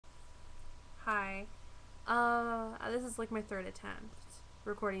This is like my third attempt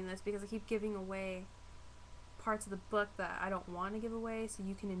recording this because I keep giving away parts of the book that I don't want to give away, so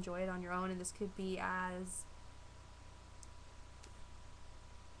you can enjoy it on your own, and this could be as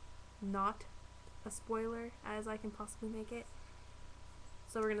not a spoiler as I can possibly make it.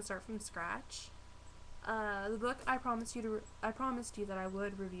 So we're gonna start from scratch. The book I promised you that I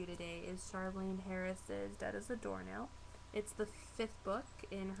would review today is Charlaine Harris's Dead as a Doornail. It's the 5th book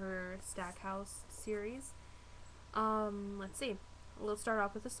in her Stackhouse series. Let's see. We'll start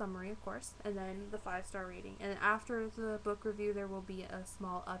off with a summary, of course, and then the 5-star rating. And after the book review, there will be a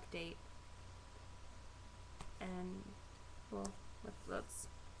small update. And, well, let's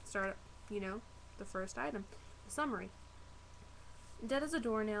start, the first item, the summary. Dead as a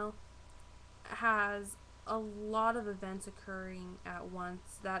Doornail has a lot of events occurring at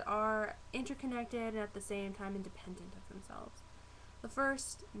once that are interconnected and at the same time independent of themselves. The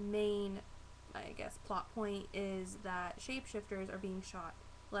first main, plot point is that shapeshifters are being shot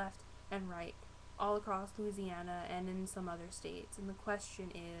left and right all across Louisiana and in some other states. And the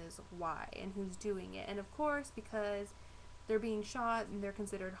question is why and who's doing it. And of course, because they're being shot and they're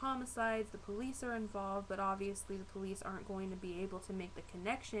considered homicides, the police are involved, but obviously the police aren't going to be able to make the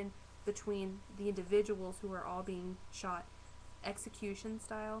connection between the individuals who are all being shot execution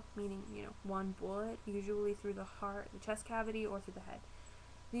style, meaning, one bullet, usually through the heart, the chest cavity, or through the head.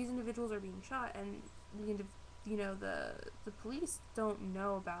 These individuals are being shot, and the police don't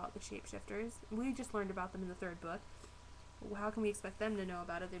know about the shapeshifters. We just learned about them in the 3rd book. How can we expect them to know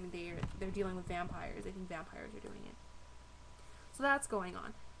about it? I mean, they're dealing with vampires. They think vampires are doing it. So that's going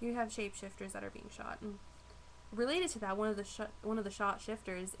on. You have shapeshifters that are being shot. And related to that, one of the shot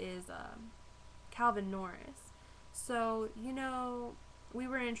shifters is Calvin Norris. So, we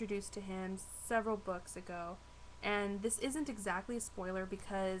were introduced to him several books ago, and this isn't exactly a spoiler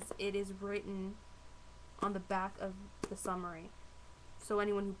because it is written on the back of the summary. So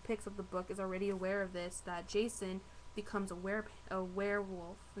anyone who picks up the book is already aware of this, that Jason becomes a werepanther.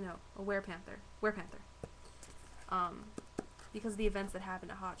 Because of the events that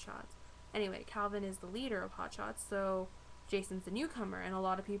happened at Hot Shots. Anyway, Calvin is the leader of Hot Shots, so Jason's the newcomer, and a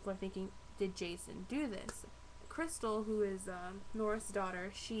lot of people are thinking, did Jason do this? Crystal, who is Norris'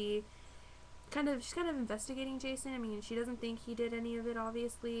 daughter, she's kind of investigating Jason. I mean, she doesn't think he did any of it,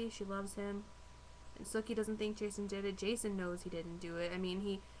 obviously. She loves him. And Sookie doesn't think Jason did it. Jason knows he didn't do it. I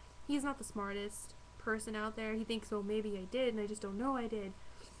mean, he's not the smartest person out there. He thinks, oh, maybe I did, and I just don't know I did.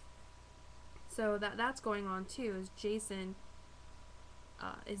 So that's going on, too, is Jason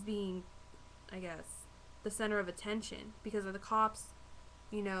is being, the center of attention because of the cops,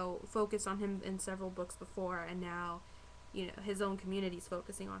 focused on him in several books before, and now, his own community's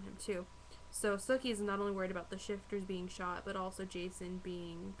focusing on him too. So Sookie is not only worried about the shifters being shot, but also Jason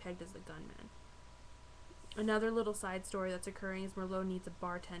being pegged as the gunman. Another little side story that's occurring is Merlot needs a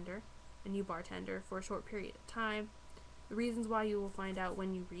new bartender, for a short period of time. The reasons why you will find out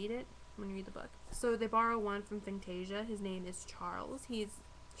when you read the book. So they borrow one from Fantasia. His name is Charles. He's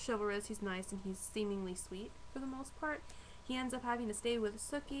chivalrous, he's nice, and he's seemingly sweet for the most part. He ends up having to stay with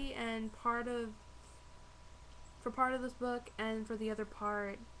Sookie, and for part of this book, and for the other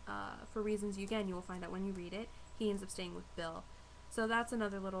part, for reasons you will find out when you read it, he ends up staying with Bill. So that's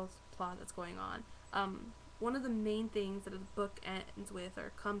another little plot that's going on. One of the main things that the book ends with,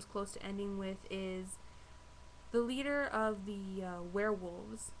 or comes close to ending with, is the leader of the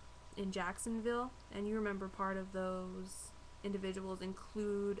werewolves in Jacksonville, and you remember part of those individuals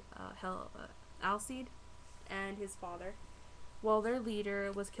include Alcide and his father. Well, their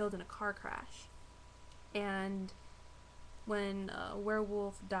leader was killed in a car crash, and when a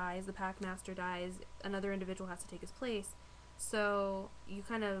werewolf dies, the packmaster dies, another individual has to take his place. So you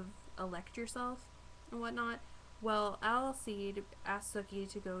kind of elect yourself and whatnot. Well, Alcide asked Sookie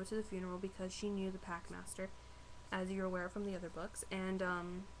to go to the funeral because she knew the packmaster, as you're aware from the other books, and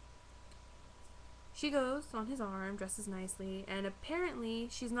she goes on his arm, dresses nicely, and apparently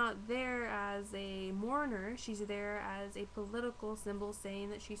she's not there as a mourner, she's there as a political symbol saying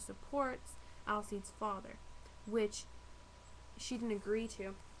that she supports Alcide's father, which she didn't agree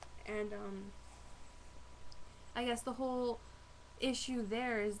to. And I guess the whole issue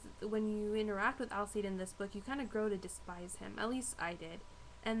there is when you interact with Alcide in this book, you kind of grow to despise him. At least I did.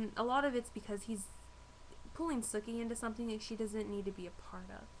 And a lot of it's because he's pulling Sookie into something that she doesn't need to be a part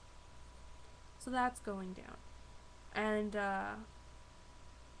of. So that's going down. And,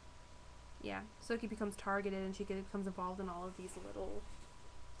 yeah, Sookie becomes targeted and she becomes involved in all of these little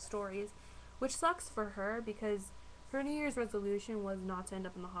stories, which sucks for her because her New Year's resolution was not to end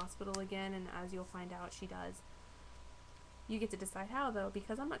up in the hospital again, and as you'll find out, she does. You get to decide how, though,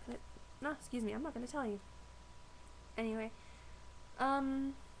 because I'm not gonna No, excuse me, I'm not gonna tell you. Anyway,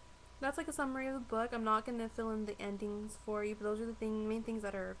 that's like a summary of the book. I'm not gonna fill in the endings for you, but those are the main things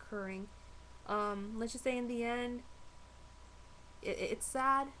that are occurring. Let's just say in the end, it's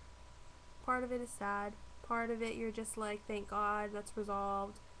sad. Part of it is sad. Part of it you're just like, thank God that's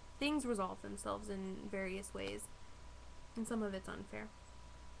resolved. Things resolve themselves in various ways, and some of it's unfair.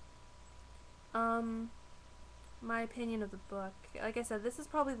 My opinion of the book, like I said, this is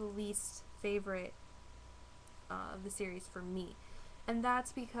probably the least favorite of the series for me, and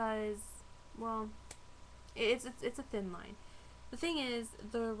that's because, well, it's a thin line. The thing is,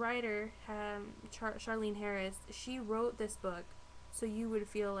 the writer, Charlaine Harris, she wrote this book so you would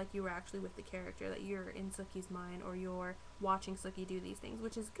feel like you were actually with the character, that you're in Sookie's mind, or you're watching Sookie do these things,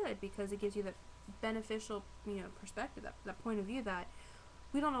 which is good because it gives you that beneficial, perspective, that point of view that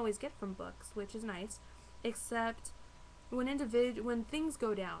we don't always get from books, which is nice, except when things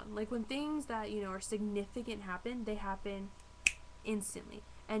go down, like when things that, are significant happen, they happen instantly,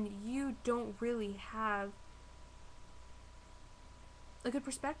 and you don't really have a good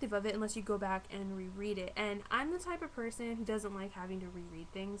perspective of it unless you go back and reread it. And I'm the type of person who doesn't like having to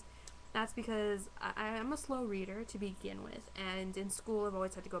reread things. That's because I'm a slow reader to begin with, and in school I've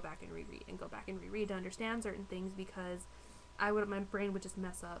always had to go back and reread to understand certain things, because my brain would just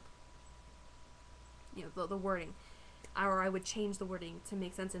mess up the wording, or I would change the wording to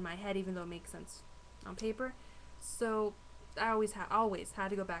make sense in my head even though it makes sense on paper. So I always had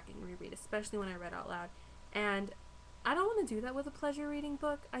to go back and reread, especially when I read out loud. And I don't want to do that with a pleasure reading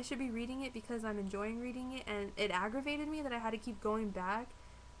book. I should be reading it because I'm enjoying reading it, and it aggravated me that I had to keep going back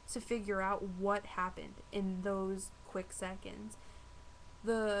to figure out what happened in those quick seconds.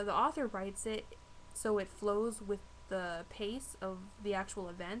 The author writes it so it flows with the pace of the actual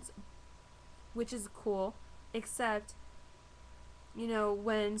events, which is cool, except,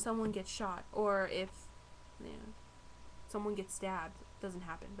 when someone gets shot, or if, someone gets stabbed, doesn't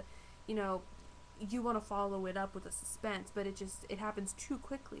happen, but, you want to follow it up with a suspense, but it happens too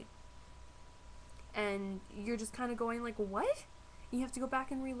quickly. And you're just kind of going like, what? You have to go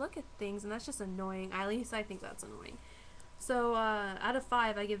back and relook at things, and that's just annoying. At least I think that's annoying. So, out of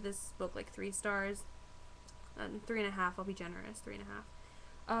 5, I give this book like 3 stars. 3.5, I'll be generous,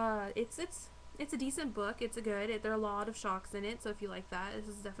 3.5. It's a decent book. It's there are a lot of shocks in it, so if you like that, this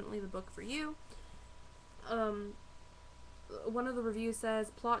is definitely the book for you. One of the reviews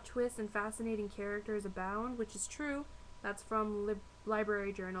says, plot twists and fascinating characters abound, which is true. That's from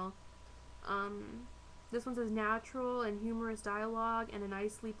Library Journal. This one says, natural and humorous dialogue and a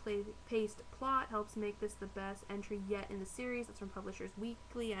nicely paced plot helps make this the best entry yet in the series. That's from Publishers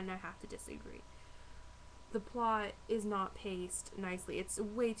Weekly, and I have to disagree. The plot is not paced nicely. It's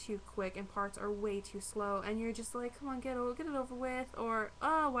way too quick, and parts are way too slow, and you're just like, come on, get it over with, or,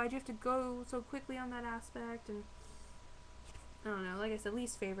 oh, why'd you have to go so quickly on that aspect? And I don't know, like I said,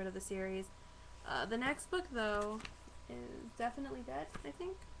 least favorite of the series. The next book, though, is Definitely Dead, I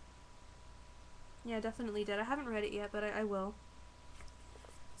think. Yeah, Definitely Dead. I haven't read it yet, but I will.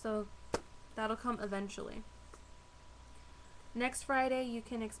 So, that'll come eventually. Next Friday, you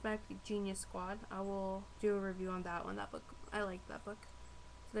can expect Genius Squad. I will do a review on that one. That book, I like that book.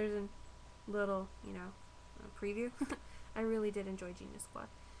 So there's a little, preview. I really did enjoy Genius Squad.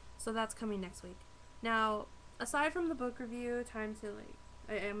 So that's coming next week. Now, aside from the book review, time to,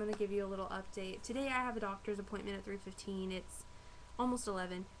 I'm going to give you a little update. Today I have a doctor's appointment at 3:15. It's almost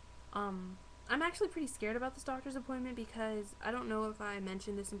 11. I'm actually pretty scared about this doctor's appointment because I don't know if I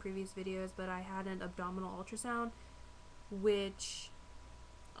mentioned this in previous videos, but I had an abdominal ultrasound, which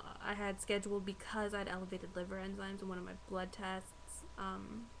I had scheduled because I had elevated liver enzymes in one of my blood tests.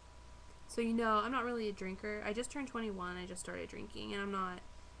 So I'm not really a drinker. I just turned 21. I just started drinking, and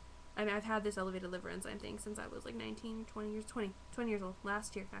I've had this elevated liver enzyme thing since I was like 19, 20 years old,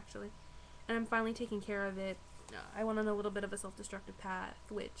 last year actually, and I'm finally taking care of it. I went on a little bit of a self-destructive path,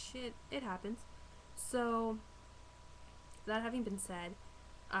 which it happens. So, that having been said,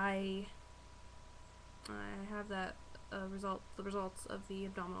 I have the results of the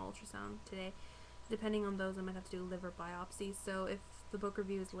abdominal ultrasound today. Depending on those, I might have to do liver biopsy. So if the book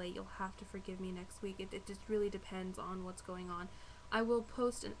review is late, you'll have to forgive me next week. It just really depends on what's going on. I will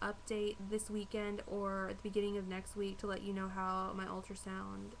post an update this weekend or at the beginning of next week to let you know how my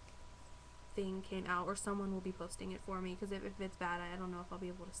ultrasound thing came out, or someone will be posting it for me, because if it's bad, I don't know if I'll be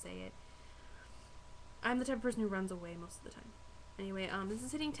able to say it. I'm the type of person who runs away most of the time. Anyway, this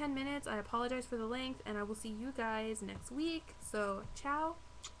is hitting 10 minutes. I apologize for the length, and I will see you guys next week. So, ciao,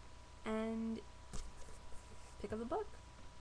 and pick up the book.